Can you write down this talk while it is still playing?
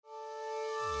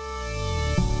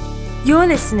You're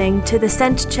listening to the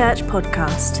Centre Church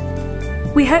podcast.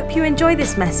 We hope you enjoy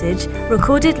this message,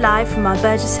 recorded live from our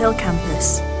Burgess Hill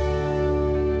campus.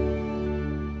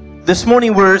 This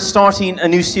morning we're starting a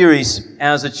new series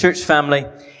as a church family,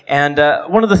 and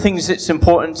one of the things that's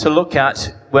important to look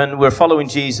at when we're following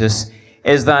Jesus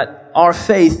is that our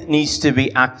faith needs to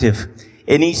be active.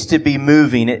 It needs to be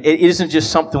moving. It isn't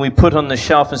just something we put on the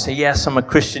shelf and say, yes, I'm a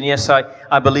Christian, yes,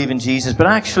 I believe in Jesus. But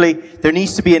actually, there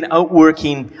needs to be an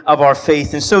outworking of our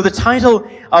faith. And so the title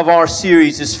of our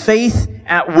series is Faith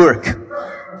at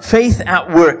Work. Faith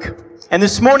at Work. And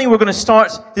this morning we're going to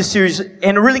start this series,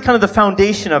 and really kind of the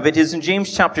foundation of it is in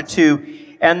James chapter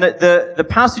 2. And the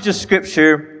passage of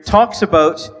Scripture talks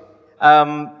about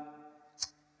our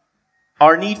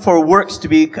need for works to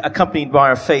be accompanied by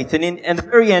our faith. And at the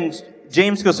very end,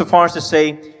 James goes so far as to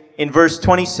say in verse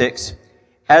 26,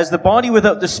 as the body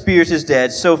without the spirit is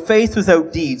dead, so faith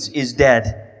without deeds is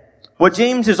dead. What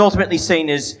James is ultimately saying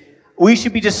is we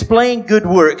should be displaying good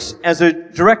works as a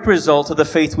direct result of the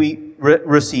faith we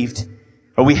received,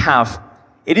 or we have.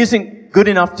 It isn't good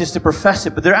enough just to profess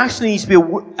it, but there actually needs to be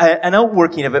an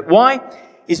outworking of it. Why?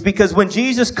 It's because when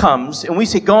Jesus comes and we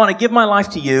say, God, I give my life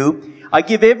to you, I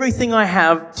give everything I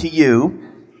have to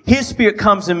you, His Spirit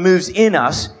comes and moves in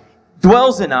us,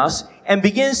 dwells in us, and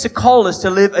begins to call us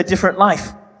to live a different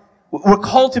life. We're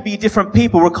called to be different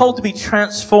people. We're called to be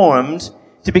transformed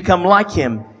to become like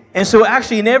Him. And so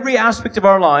actually in every aspect of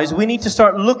our lives, we need to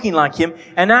start looking like Him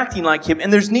and acting like Him.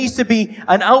 And there needs to be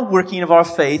an outworking of our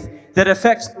faith that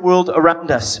affects the world around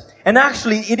us. And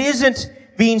actually, it isn't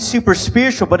being super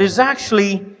spiritual, but it's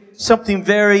actually something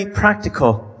very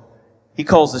practical He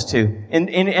calls us to. And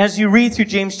as you read through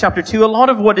James chapter 2, a lot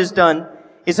of what is done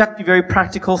is actually very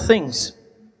practical things.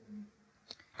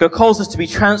 God calls us to be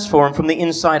transformed from the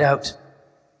inside out.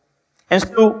 And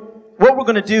so what we're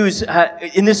going to do is,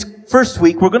 in this first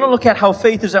week, we're going to look at how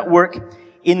faith is at work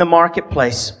in the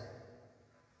marketplace.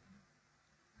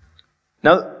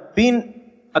 Now,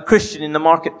 being a Christian in the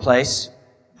marketplace,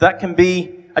 that can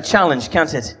be a challenge,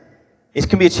 can't it?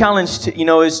 It can be a challenge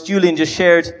to, as Julian just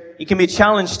shared, it can be a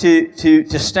challenge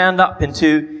to stand up and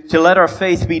to let our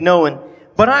faith be known.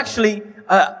 But actually,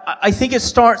 I think it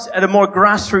starts at a more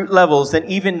grassroots levels than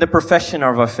even the profession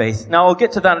of our faith. Now, I'll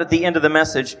get to that at the end of the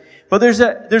message. But there's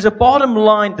a bottom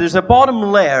line, there's a bottom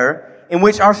layer in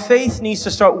which our faith needs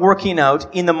to start working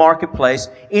out in the marketplace,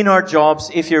 in our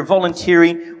jobs, if you're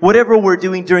volunteering, whatever we're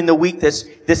doing during the week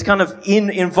that's kind of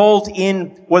involved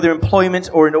in whether employment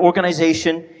or an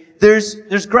organization. There's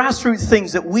grassroots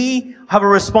things that we have a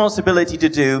responsibility to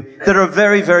do that are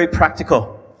very, very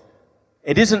practical.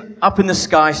 It isn't up in the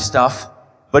sky stuff,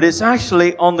 but it's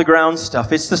actually on the ground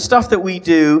stuff. It's the stuff that we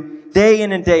do day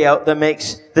in and day out that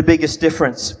makes the biggest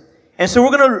difference. And so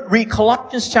we're going to read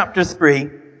Colossians chapter 3,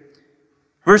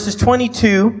 verses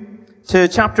 22 to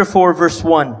chapter 4, verse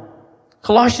 1.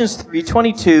 Colossians 3,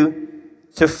 22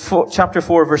 to chapter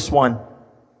 4, verse 1.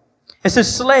 It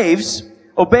says, slaves,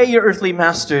 obey your earthly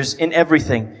masters in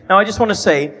everything. Now I just want to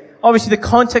say, obviously the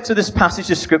context of this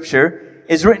passage of Scripture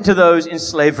is written to those in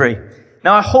slavery.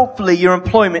 Now, hopefully your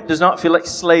employment does not feel like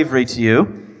slavery to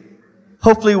you.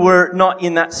 Hopefully we're not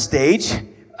in that stage.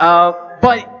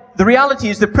 But the reality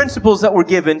is the principles that were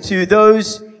given to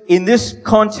those in this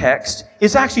context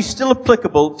is actually still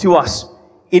applicable to us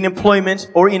in employment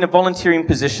or in the volunteering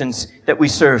positions that we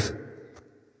serve.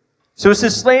 So it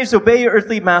says, slaves, obey your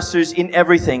earthly masters in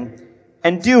everything,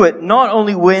 and do it not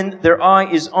only when their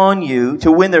eye is on you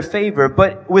to win their favor,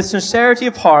 but with sincerity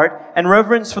of heart and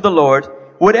reverence for the Lord.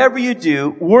 Whatever you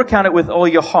do, work at it with all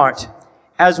your heart,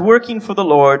 as working for the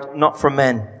Lord, not for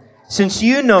men, since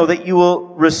you know that you will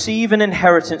receive an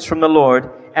inheritance from the Lord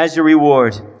as your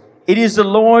reward. It is the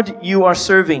Lord you are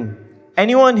serving.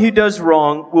 Anyone who does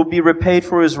wrong will be repaid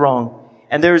for his wrong,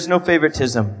 and there is no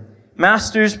favoritism.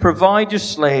 Masters, provide your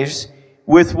slaves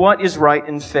with what is right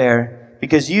and fair,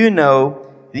 because you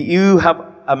know that you have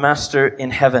a master in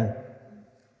heaven.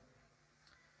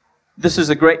 This is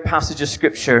a great passage of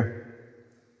Scripture.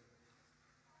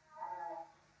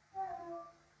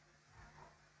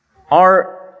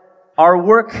 Our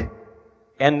work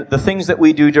and the things that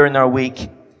we do during our week,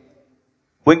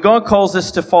 when God calls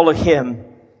us to follow Him,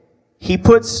 He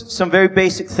puts some very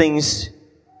basic things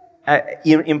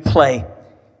in play.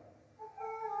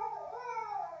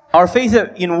 Our faith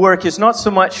in work is not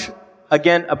so much,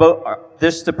 again, about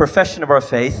the profession of our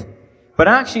faith, but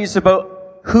actually it's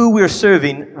about who we're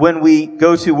serving when we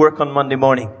go to work on Monday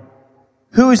morning.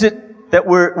 Who is it that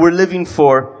we're living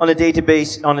for on a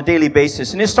daily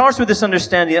basis? And it starts with this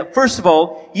understanding that, first of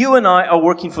all, you and I are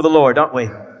working for the Lord, aren't we?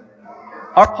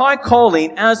 Our high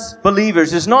calling as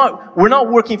believers is not, we're not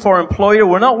working for our employer,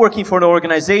 we're not working for an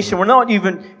organization, we're not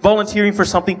even volunteering for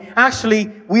something.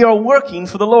 Actually, we are working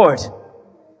for the Lord.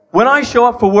 When I show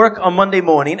up for work on Monday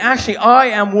morning, actually I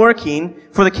am working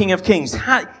for the King of Kings.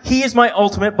 He is my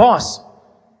ultimate boss.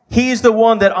 He is the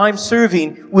one that I'm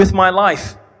serving with my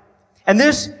life. And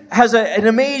this has an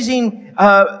amazing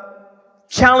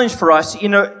challenge for us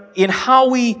in how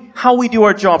we do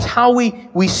our jobs, how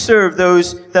we serve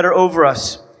those that are over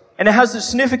us. And it has a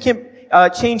significant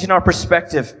change in our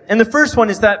perspective. And the first one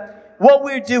is that what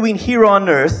we're doing here on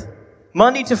earth,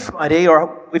 Monday to Friday,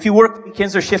 or if you work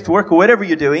weekends or shift work or whatever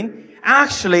you're doing,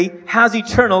 actually has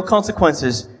eternal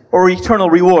consequences or eternal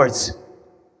rewards.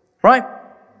 Right?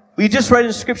 We just read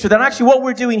in Scripture that actually what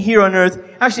we're doing here on earth,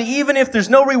 actually even if there's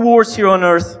no rewards here on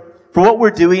earth for what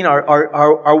we're doing,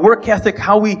 our work ethic,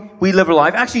 how we live our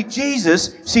life, actually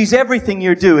Jesus sees everything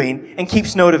you're doing and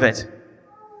keeps note of it.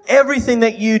 Everything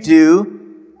that you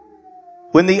do,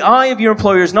 when the eye of your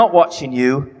employer is not watching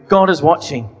you, God is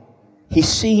watching. He's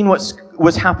seeing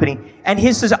what's happening. And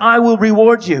He says, I will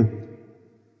reward you.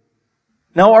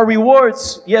 Now our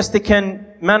rewards, yes, they can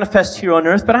manifest here on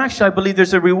earth, but actually I believe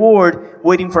there's a reward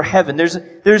waiting for heaven.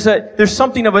 There's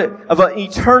something of an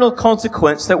eternal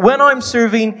consequence that when I'm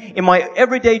serving in my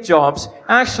everyday jobs,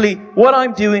 actually what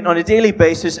I'm doing on a daily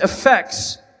basis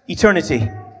affects eternity.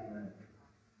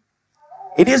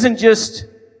 It isn't just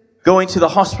going to the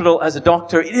hospital as a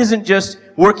doctor. It isn't just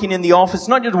working in the office. It's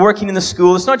not just working in the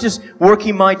school. It's not just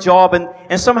working my job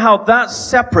and somehow that's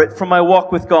separate from my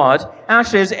walk with God.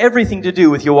 Actually, it has everything to do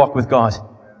with your walk with God.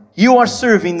 You are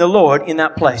serving the Lord in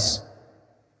that place.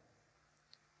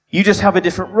 You just have a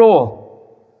different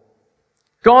role.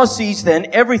 God sees then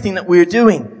everything that we're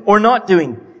doing or not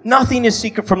doing. Nothing is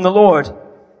secret from the Lord.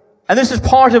 And this is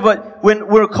part of it when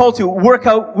we're called to work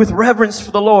out with reverence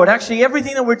for the Lord. Actually,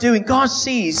 everything that we're doing, God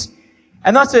sees.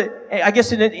 And that's I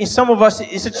guess in some of us,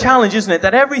 it's a challenge, isn't it?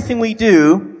 That everything we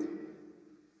do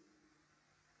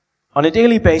on a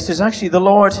daily basis, actually the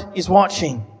Lord is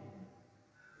watching.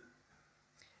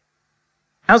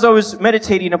 As I was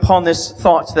meditating upon this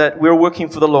thought that we're working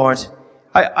for the Lord,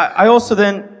 I also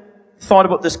then thought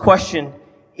about this question.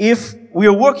 If we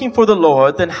are working for the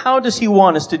Lord, then how does He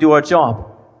want us to do our job?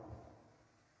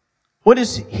 What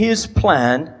is His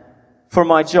plan for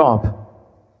my job?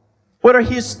 What are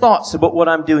His thoughts about what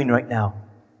I'm doing right now?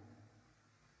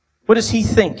 What does He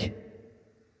think?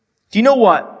 Do you know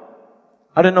what?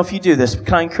 I don't know if you do this, but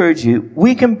can I encourage you?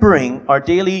 We can bring our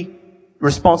daily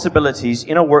responsibilities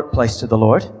in our workplace to the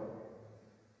Lord.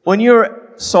 When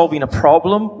you're solving a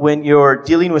problem, when you're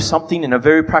dealing with something in a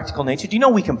very practical nature, do you know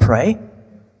we can pray?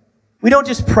 We don't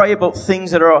just pray about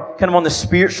things that are kind of on the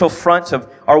spiritual front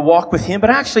of our walk with Him, but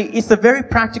actually it's the very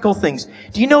practical things.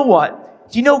 Do you know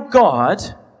what? Do you know God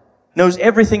knows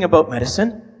everything about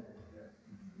medicine?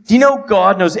 Do you know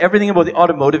God knows everything about the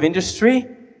automotive industry?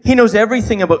 He knows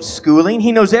everything about schooling.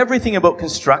 He knows everything about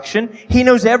construction. He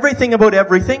knows everything about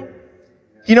everything.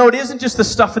 You know, it isn't just the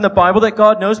stuff in the Bible that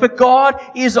God knows, but God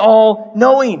is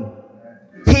all-knowing.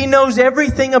 He knows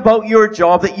everything about your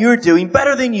job that you're doing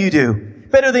better than you do.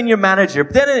 Better than your manager,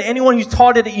 better than anyone who's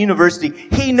taught it at university.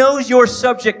 He knows your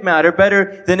subject matter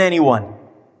better than anyone.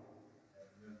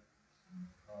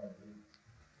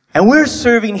 And we're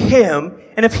serving Him,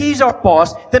 and if He's our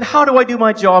boss, then how do I do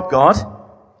my job, God?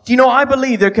 Do you know, I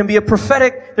believe there can be a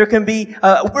prophetic, there can be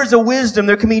words of wisdom,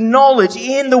 there can be knowledge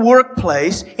in the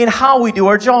workplace in how we do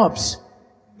our jobs.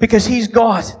 Because He's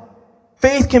God.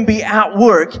 Faith can be at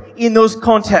work in those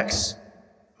contexts.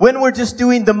 When we're just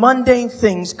doing the mundane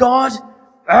things, God,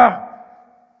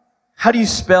 how do you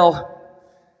spell?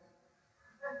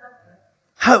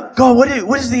 God, what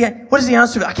is the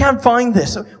answer? I can't find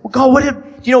this.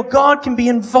 God, God can be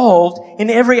involved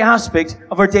in every aspect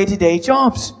of our day-to-day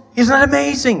jobs. Isn't that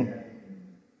amazing?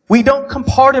 We don't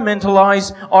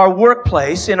compartmentalize our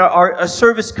workplace and our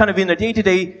service kind of in the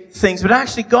day-to-day things, but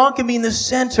actually God can be in the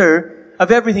center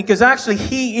of everything because actually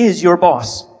He is your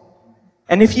boss.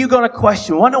 And if you got a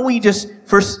question, why don't we just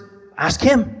first ask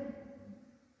Him?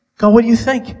 God, what do you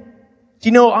think? Do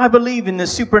you know, I believe in the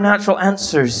supernatural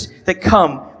answers that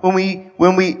come when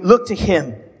we look to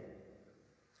Him.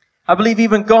 I believe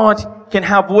even God can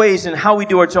have ways in how we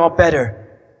do our job better.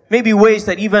 Maybe ways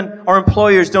that even our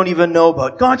employers don't even know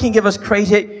about. God can give us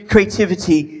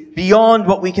creativity beyond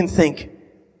what we can think.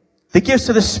 The gifts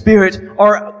of the Spirit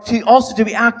are also to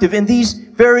be active in these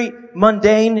very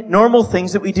mundane, normal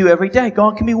things that we do every day.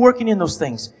 God can be working in those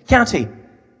things, can't He?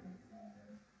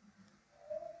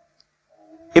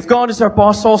 If God is our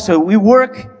boss also, we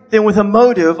work then with a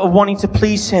motive of wanting to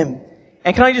please Him.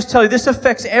 And can I just tell you, this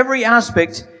affects every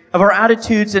aspect of our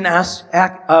attitudes and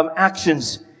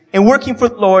actions. In working for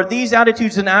the Lord, these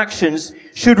attitudes and actions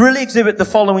should really exhibit the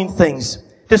following things.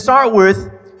 To start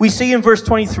with, we see in verse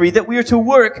 23 that we are to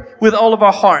work with all of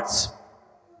our hearts.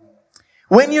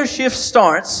 When your shift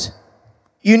starts,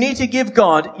 you need to give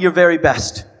God your very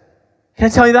best. Can I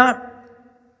tell you that?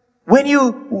 When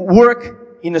you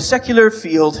work in a secular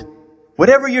field,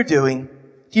 whatever you're doing,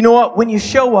 do you know what? When you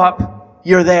show up,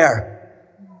 you're there.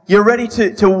 You're ready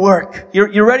to work.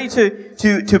 You're ready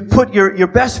to put your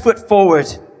best foot forward.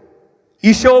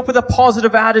 You show up with a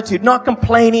positive attitude, not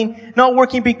complaining, not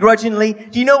working begrudgingly.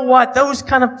 Do you know what? Those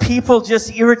kind of people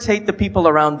just irritate the people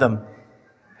around them.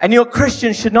 And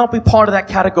Christians should not be part of that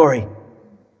category.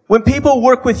 When people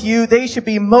work with you, they should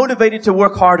be motivated to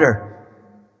work harder.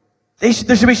 There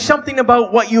should be something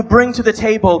about what you bring to the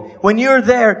table when you're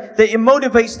there that it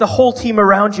motivates the whole team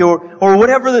around you, or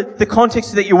whatever the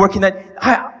context that you're working at.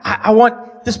 I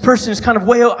want, this person is kind of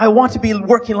way out, I want to be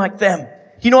working like them.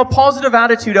 A positive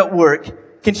attitude at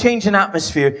work can change an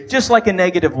atmosphere, just like a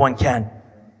negative one can.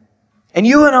 And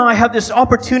you and I have this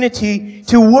opportunity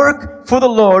to work for the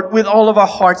Lord with all of our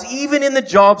hearts, even in the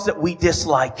jobs that we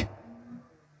dislike.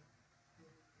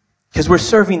 Because we're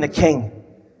serving the King.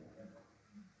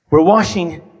 We're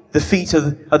washing the feet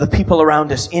of the people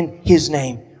around us in His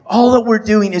name. All that we're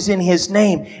doing is in His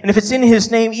name. And if it's in His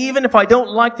name, even if I don't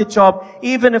like the job,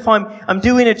 even if I'm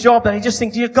doing a job that I just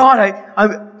think, dear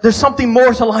God, there's something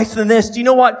more to life than this. Do you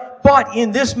know what? But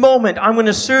in this moment, I'm going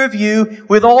to serve you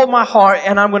with all my heart,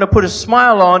 and I'm going to put a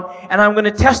smile on, and I'm going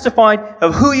to testify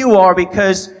of who you are,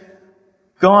 because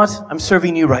God, I'm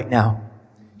serving you right now.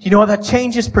 Do you know what? That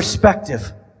changes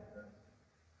perspective.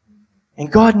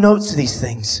 And God notes these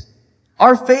things.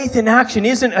 Our faith in action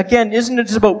isn't it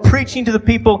just about preaching to the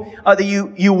people that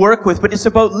you work with, but it's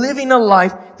about living a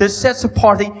life that sets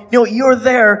apart that, you're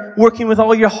there working with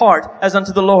all your heart as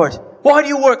unto the Lord. Why do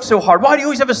you work so hard? Why do you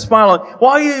always have a smile on?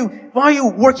 Why are you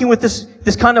working with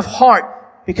this kind of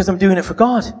heart? Because I'm doing it for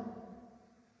God.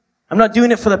 I'm not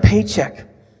doing it for the paycheck.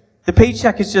 The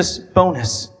paycheck is just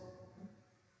bonus.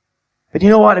 But you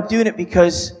know what? I'm doing it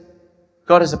because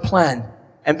God has a plan.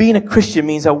 And being a Christian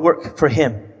means I work for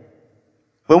Him.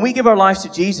 When we give our lives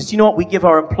to Jesus, you know what? We give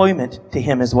our employment to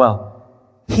Him as well.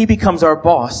 He becomes our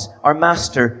boss, our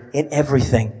master in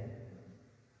everything.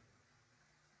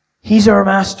 He's our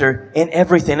master in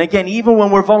everything. Again, even when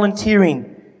we're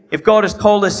volunteering, if God has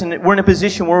called us and we're in a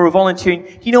position where we're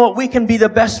volunteering, you know what? We can be the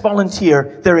best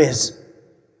volunteer there is.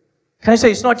 Can I say,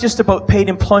 it's not just about paid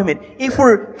employment. If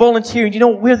we're volunteering,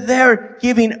 we're there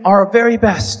giving our very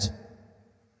best.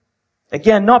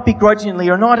 Again, not begrudgingly,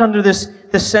 or not under this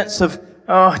sense of,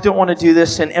 I don't want to do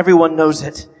this, and everyone knows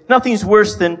it. Nothing's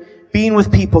worse than being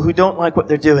with people who don't like what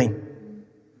they're doing.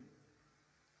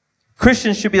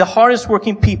 Christians should be the hardest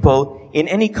working people in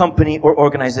any company or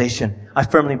organization. I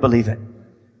firmly believe it.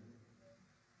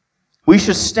 We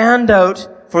should stand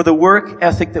out for the work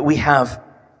ethic that we have.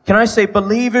 Can I say,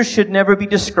 believers should never be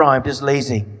described as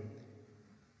lazy.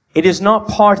 It is not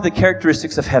part of the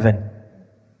characteristics of heaven.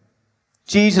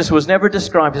 Jesus was never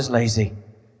described as lazy.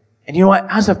 And you know what?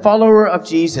 As a follower of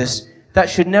Jesus, that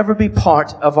should never be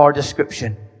part of our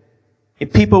description.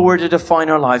 If people were to define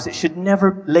our lives,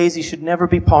 lazy should never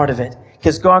be part of it,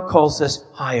 because God calls us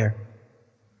higher.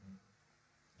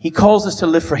 He calls us to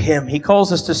live for Him. He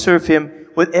calls us to serve Him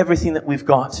with everything that we've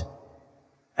got.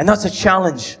 And that's a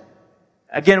challenge.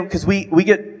 Again, because we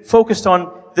get focused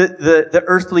on the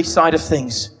earthly side of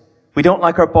things. We don't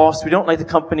like our boss. We don't like the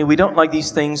company. We don't like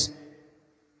these things.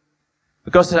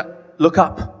 But God said, look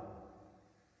up.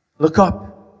 Look up.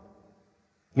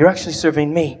 You're actually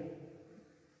serving me.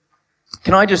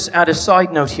 Can I just add a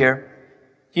side note here?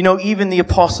 Even the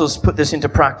apostles put this into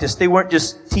practice. They weren't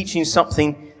just teaching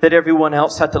something that everyone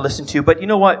else had to listen to. But you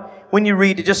know what? When you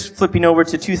read it, just flipping over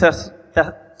to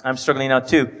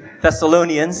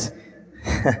Thessalonians,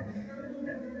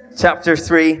 chapter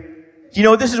 3.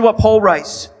 This is what Paul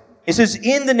writes. It says,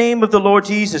 in the name of the Lord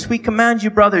Jesus, we command you,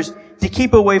 brothers, to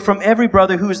keep away from every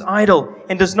brother who is idle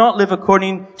and does not live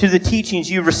according to the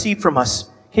teachings you've received from us.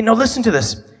 Okay, now listen to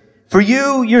this. For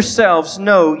you yourselves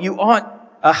know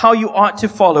how you ought to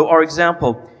follow our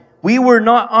example. We were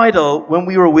not idle when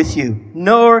we were with you,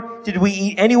 nor did we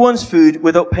eat anyone's food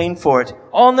without paying for it.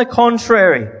 On the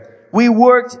contrary, we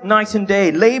worked night and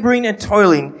day, laboring and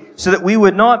toiling, so that we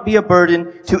would not be a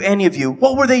burden to any of you.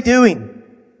 What were they doing?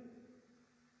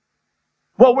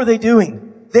 What were they doing?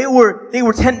 They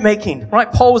were tent making,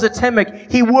 right? Paul was a tent maker.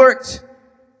 He worked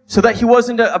so that he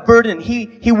wasn't a burden.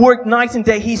 He worked night and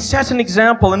day. He set an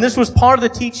example, and this was part of the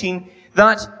teaching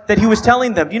that he was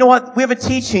telling them. You know what? We have a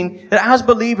teaching that as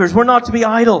believers, we're not to be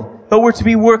idle. but we're to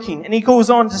be working. And he goes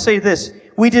on to say this,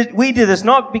 we did this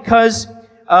not because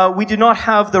we do not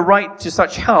have the right to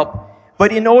such help,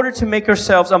 but in order to make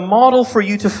ourselves a model for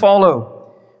you to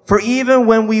follow. For even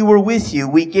when we were with you,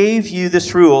 we gave you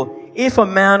this rule, if a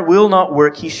man will not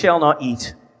work, he shall not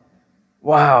eat.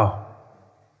 Wow.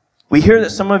 We hear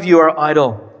that some of you are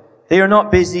idle. They are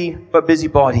not busy, but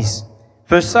busybodies.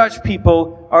 For such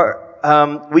people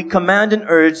we command and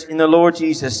urge in the Lord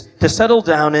Jesus to settle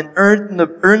down and earn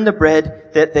the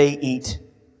bread that they eat.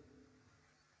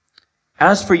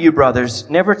 As for you, brothers,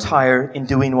 never tire in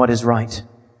doing what is right.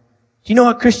 Do you know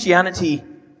what Christianity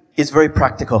is very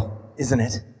practical, isn't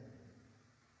it?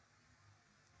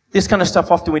 This kind of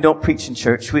stuff often we don't preach in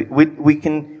church. We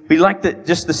like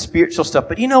just the spiritual stuff.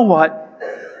 But you know what?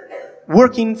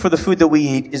 Working for the food that we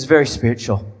eat is very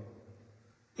spiritual.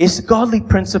 It's a godly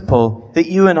principle that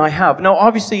you and I have. Now,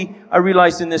 obviously, I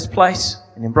realize in this place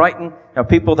and in Brighton, there are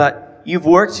people that you've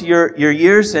worked your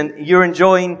years and you're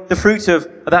enjoying the fruits of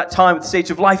that time at the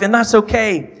stage of life, and that's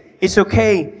okay. It's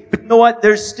okay. But you know what?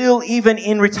 There's still, even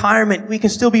in retirement, we can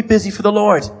still be busy for the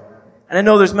Lord. And I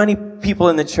know there's many people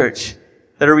in the church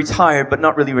that are retired, but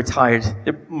not really retired.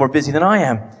 They're more busy than I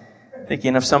am.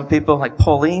 Thinking of some people like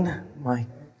Pauline.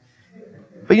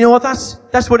 But you know what?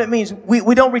 That's what it means.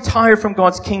 We don't retire from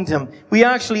God's kingdom. We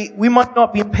might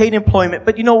not be in paid employment,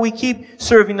 but you know, we keep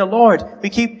serving the Lord. We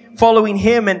keep following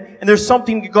Him, and there's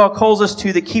something God calls us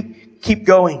to that keep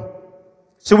going.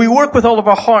 So we work with all of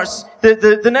our hearts.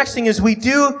 The next thing is we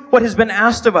do what has been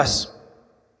asked of us.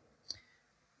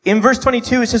 In verse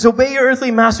 22, it says, obey your earthly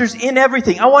masters in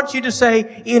everything. I want you to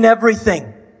say, in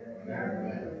everything.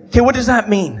 Okay, what does that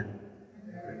mean?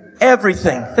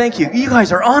 Everything. Thank you. You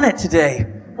guys are on it today.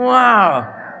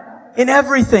 Wow. In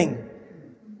everything.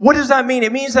 What does that mean?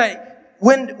 It means that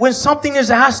when something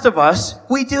is asked of us,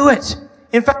 we do it.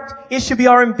 In fact, it should be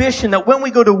our ambition that when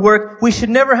we go to work, we should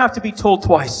never have to be told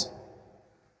twice.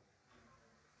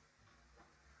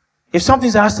 If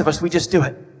something's asked of us, we just do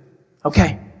it.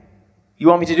 Okay. You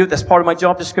want me to do it? That's part of my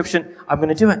job description. I'm going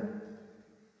to do it.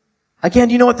 Again,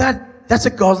 you know what? That's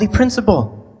a godly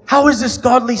principle. How is this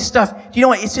godly stuff? Do you know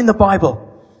what? It's in the Bible.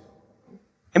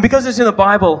 And because it's in the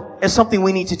Bible, it's something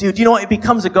we need to do. Do you know what? It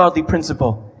becomes a godly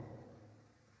principle.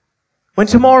 When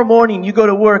tomorrow morning you go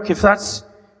to work,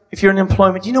 if you're in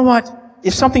employment, you know what?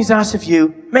 If something's asked of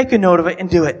you, make a note of it and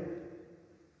do it.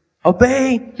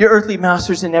 Obey your earthly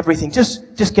masters in everything.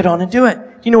 Just get on and do it.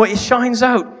 You know what? It shines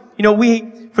out. You know,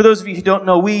 for those of you who don't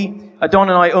know, Don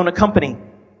and I own a company.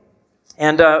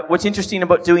 And what's interesting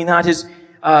about doing that is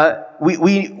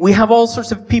we have all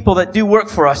sorts of people that do work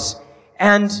for us.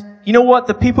 And you know what?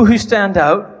 The people who stand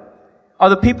out are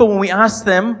the people when we ask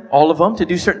them, all of them, to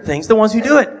do certain things, the ones who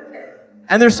do it.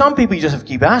 And there's some people you just have to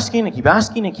keep asking and keep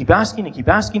asking and keep asking and keep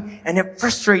asking, and it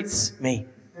frustrates me.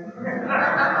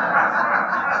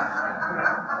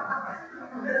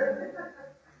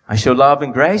 I show love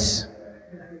and grace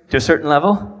to a certain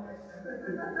level.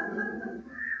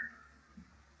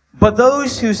 But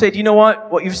those who say, you know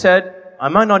what you've said, I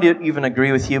might not even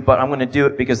agree with you, but I'm going to do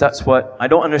it because that's what, I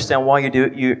don't understand why you do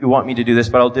it. You want me to do this,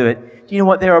 but I'll do it. Do you know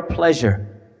what? They're a pleasure.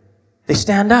 They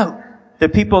stand out. They're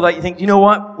people that you think, you know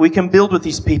what? We can build with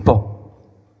these people.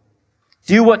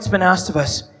 Do what's been asked of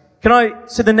us.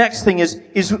 So the next thing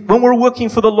is when we're working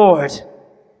for the Lord,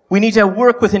 we need to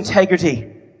work with integrity.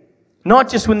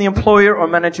 Not just when the employer or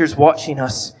manager is watching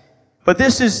us. But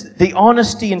this is the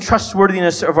honesty and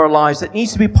trustworthiness of our lives that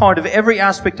needs to be part of every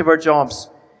aspect of our jobs.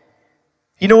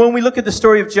 You know, when we look at the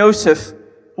story of Joseph,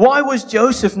 why was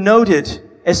Joseph noted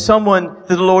as someone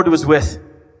that the Lord was with?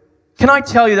 Can I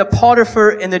tell you that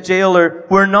Potiphar and the jailer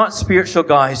were not spiritual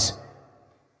guys?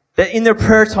 That in their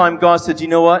prayer time, God said, you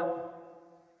know what?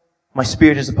 My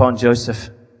spirit is upon Joseph.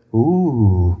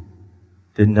 Ooh,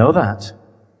 didn't know that.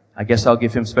 I guess I'll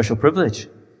give him special privilege.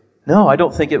 No, I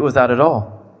don't think it was that at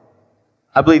all.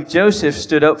 I believe Joseph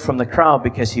stood out from the crowd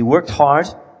because he worked hard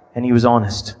and he was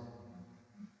honest.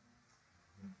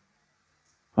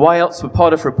 Why else would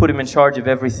Potiphar put him in charge of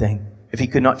everything if he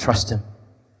could not trust him?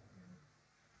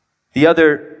 The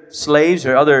other slaves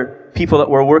or other people that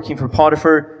were working for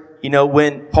Potiphar, you know,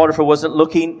 when Potiphar wasn't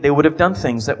looking, they would have done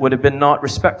things that would have been not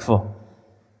respectful.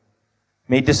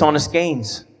 Made dishonest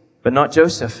gains, but not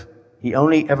Joseph. He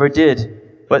only ever did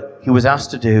what he was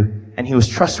asked to do, and he was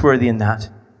trustworthy in that.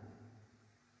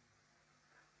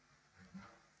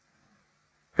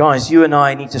 Guys, you and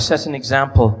I need to set an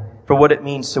example for what it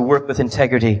means to work with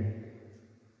integrity.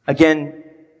 Again,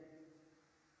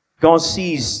 God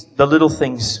sees the little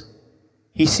things.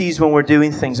 He sees when we're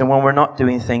doing things and when we're not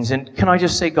doing things. And can I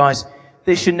just say, guys,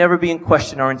 there should never be in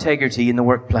question our integrity in the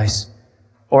workplace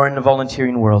or in the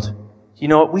volunteering world. you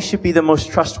know what? We should be the most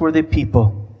trustworthy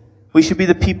people. We should be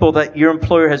the people that your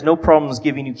employer has no problems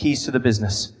giving you keys to the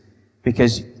business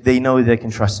because they know they can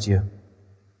trust you.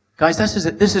 Guys,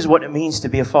 this is what it means to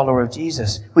be a follower of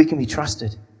Jesus. We can be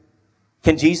trusted.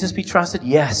 Can Jesus be trusted?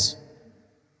 Yes.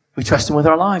 We trust him with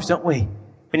our lives, don't we?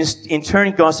 And in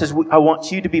turn, God says, I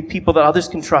want you to be people that others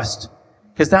can trust.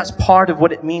 Because that's part of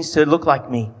what it means to look like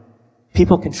me.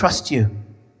 People can trust you.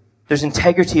 There's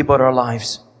integrity about our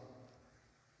lives.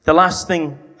 The last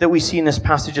thing that we see in this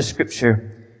passage of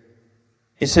Scripture,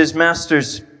 it says,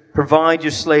 Masters, provide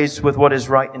your slaves with what is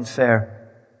right and fair.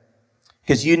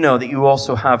 Because you know that you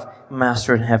also have a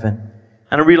master in heaven.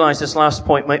 And I realize this last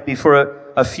point might be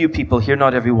for a few people here,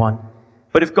 not everyone.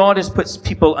 But if God has put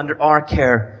people under our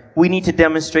care, we need to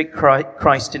demonstrate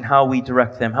Christ in how we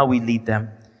direct them, how we lead them.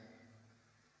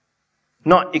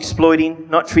 Not exploiting,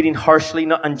 not treating harshly,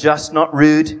 not unjust, not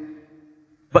rude.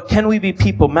 But can we be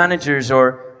people, managers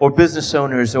or business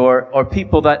owners or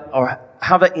people that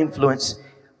have that influence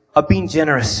of being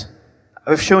generous,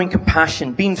 of showing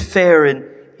compassion, being fair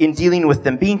in dealing with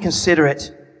them, being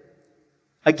considerate.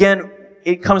 Again,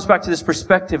 it comes back to this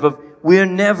perspective of we're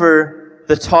never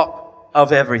the top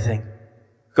of everything.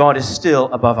 God is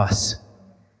still above us.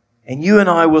 And you and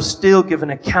I will still give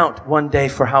an account one day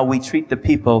for how we treat the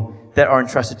people that are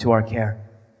entrusted to our care.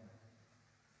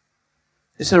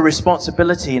 It's a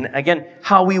responsibility. And again,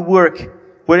 how we work,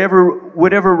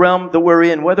 whatever realm that we're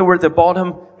in, whether we're at the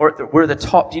bottom or we're at the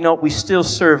top, you know, we still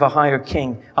serve a higher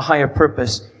king, a higher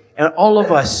purpose. And all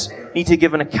of us need to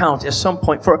give an account at some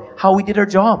point for how we did our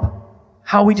job,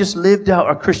 how we just lived out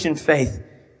our Christian faith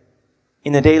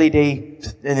in the daily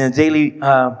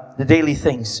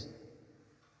things.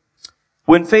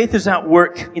 When faith is at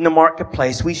work in the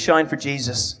marketplace, we shine for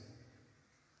Jesus.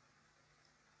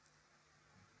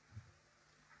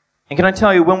 And can I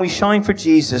tell you, when we shine for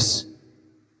Jesus,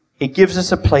 it gives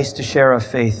us a place to share our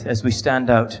faith as we stand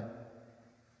out. Do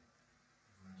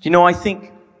you know, I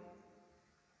think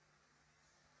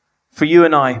for you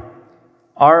and I,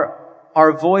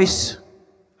 our voice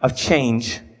of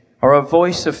change, or our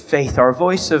voice of faith, our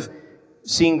voice of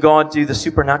seeing God do the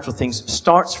supernatural things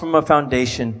starts from a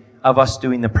foundation of us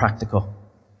doing the practical.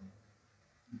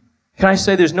 Can I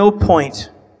say there's no point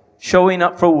showing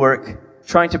up for work,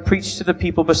 trying to preach to the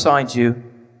people beside you,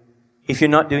 if you're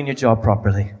not doing your job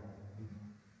properly?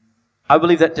 I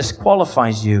believe that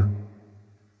disqualifies you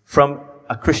from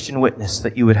a Christian witness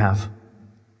that you would have.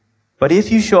 But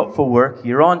if you show up for work,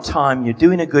 you're on time, you're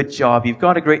doing a good job, you've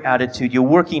got a great attitude, you're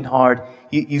working hard,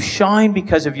 you shine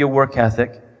because of your work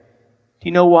ethic, do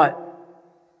you know what?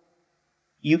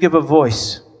 You give a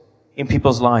voice in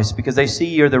people's lives because they see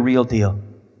you're the real deal.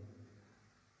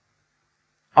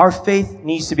 Our faith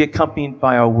needs to be accompanied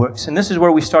by our works. And this is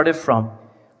where we started from.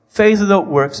 Faith without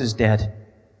works is dead.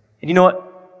 And you know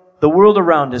what? The world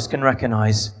around us can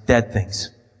recognize dead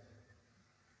things.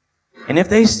 And if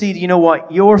they see, you know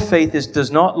what, your faith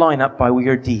does not line up by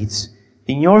your deeds,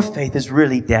 then your faith is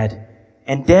really dead.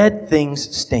 And dead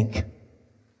things stink.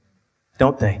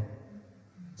 Don't they?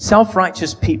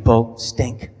 Self-righteous people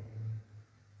stink.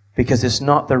 Because it's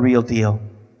not the real deal.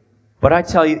 But I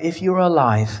tell you, if you're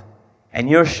alive and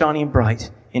you're shining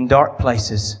bright in dark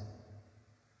places,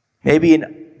 maybe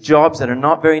in jobs that are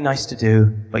not very nice to do,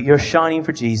 but you're shining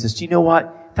for Jesus, do you know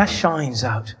what? That shines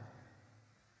out.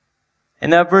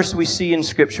 And that verse we see in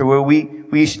Scripture where we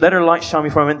let our light shine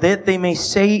before them, that they may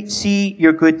see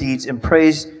your good deeds and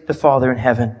praise the Father in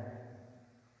heaven.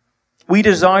 We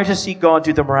desire to see God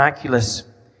do the miraculous.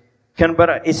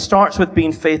 But it starts with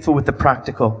being faithful with the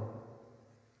practical.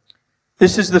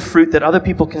 This is the fruit that other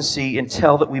people can see and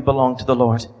tell that we belong to the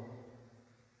Lord.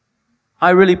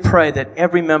 I really pray that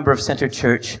every member of Center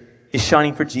Church is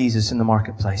shining for Jesus in the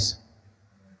marketplace.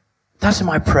 That's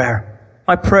my prayer.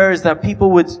 My prayer is that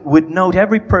people would note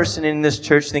every person in this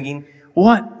church thinking,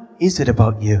 what is it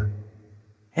about you?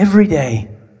 Every day,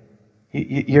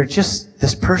 you're just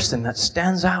this person that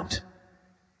stands out.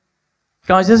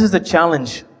 Guys, this is the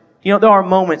challenge. You know, there are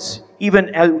moments,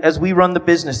 even as we run the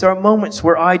business, there are moments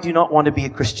where I do not want to be a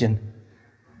Christian.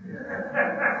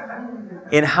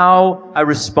 In how I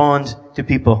respond to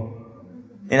people.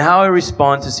 In how I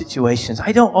respond to situations.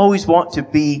 I don't always want to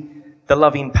be the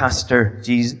loving pastor,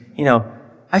 Jesus. You know,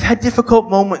 I've had difficult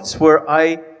moments where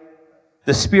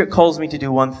the Spirit calls me to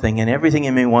do one thing and everything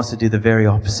in me wants to do the very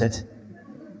opposite.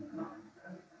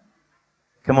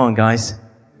 Come on, guys.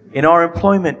 In our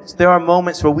employment, there are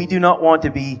moments where we do not want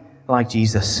to be like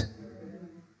Jesus.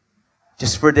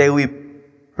 Just for a day, we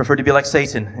prefer to be like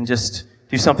Satan and just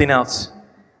do something else.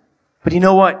 But you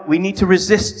know what? We need to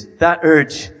resist that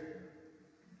urge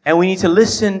And we need to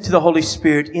listen to the Holy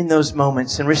Spirit in those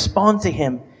moments and respond to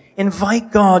Him.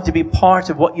 Invite God to be part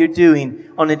of what you're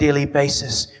doing on a daily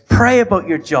basis. Pray about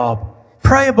your job.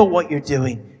 Pray about what you're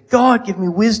doing. God, give me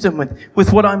wisdom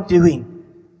with what I'm doing.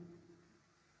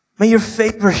 May your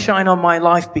favor shine on my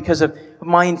life because of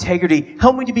my integrity.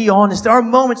 Help me to be honest. There are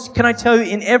moments, can I tell you,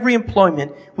 in every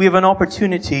employment, we have an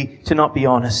opportunity to not be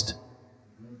honest.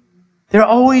 There are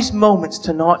always moments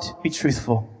to not be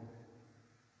truthful.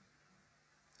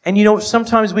 And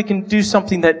sometimes we can do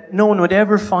something that no one would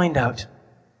ever find out.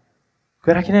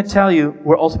 But I can tell you,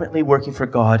 we're ultimately working for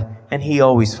God, and He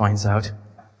always finds out.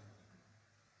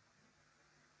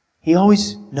 He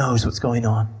always knows what's going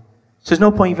on. So there's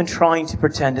no point even trying to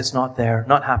pretend it's not there,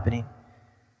 not happening.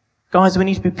 Guys, we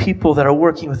need to be people that are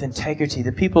working with integrity,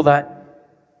 the people that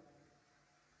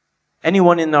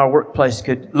anyone in our workplace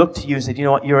could look to you and say, you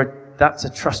know what, that's a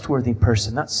trustworthy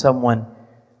person. That's someone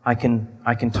I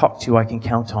can talk to, I can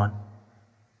count on.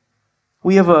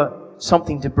 We have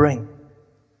something to bring,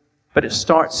 but it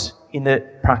starts in the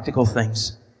practical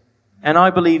things. And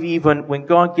I believe even when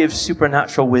God gives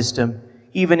supernatural wisdom,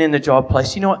 even in the job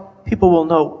place, you know what? People will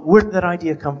know, where did that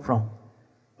idea come from?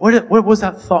 Where was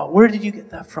that thought? Where did you get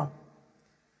that from?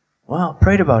 Well,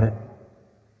 prayed about it.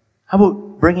 How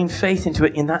about bringing faith into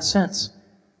it in that sense?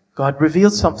 God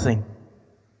revealed something.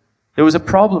 There was a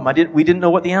problem. We didn't know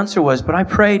what the answer was, but I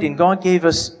prayed and God gave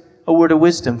us a word of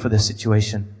wisdom for this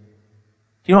situation.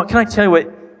 You know what? Can I tell you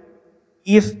what?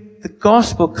 If the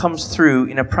gospel comes through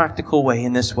in a practical way,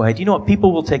 in this way, do you know what?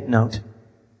 People will take note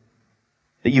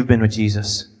that you've been with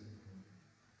Jesus.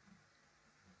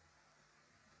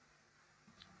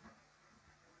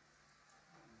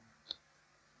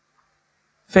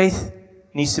 Faith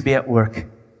needs to be at work.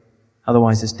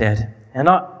 Otherwise it's dead. And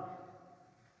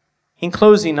in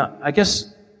closing, I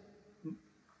guess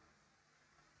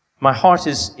my heart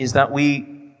is that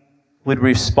we would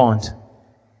respond.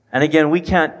 And again, we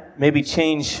can't maybe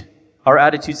change our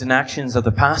attitudes and actions of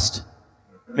the past.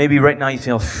 Maybe right now you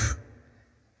feel,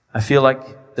 I feel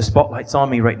like the spotlight's on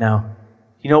me right now.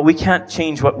 You know, we can't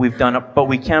change what we've done, but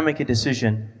we can make a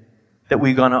decision that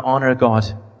we're going to honor God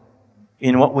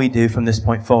in what we do from this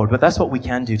point forward. But that's what we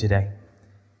can do today.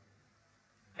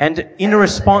 And in a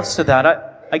response to that,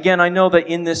 I know that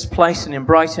in this place and in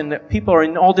Brighton, that people are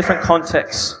in all different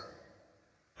contexts.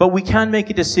 But we can make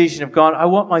a decision of, God, I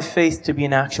want my faith to be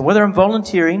in action. Whether I'm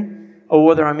volunteering or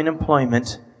whether I'm in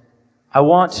employment, I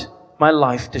want my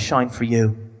life to shine for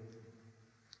you.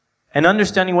 And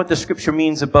understanding what the scripture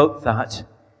means about that,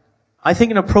 I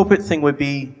think an appropriate thing would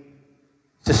be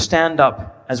to stand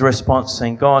up as a response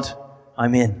saying, God,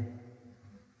 I'm in.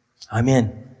 I'm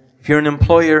in. If you're an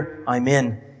employer, I'm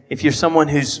in. If you're someone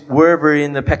who's wherever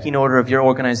in the pecking order of your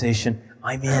organization,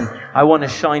 I'm in. I want to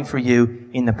shine for you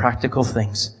in the practical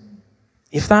things.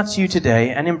 If that's you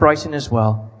today, and in Brighton as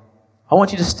well, I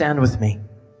want you to stand with me.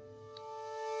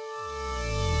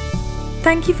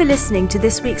 Thank you for listening to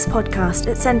this week's podcast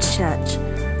at Centre Church.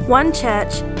 One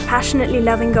church passionately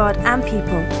loving God and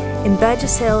people in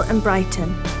Burgess Hill and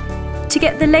Brighton. To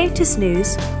get the latest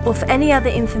news or for any other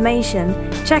information,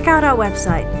 check out our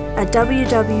website at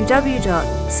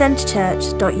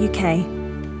www.centrechurch.uk.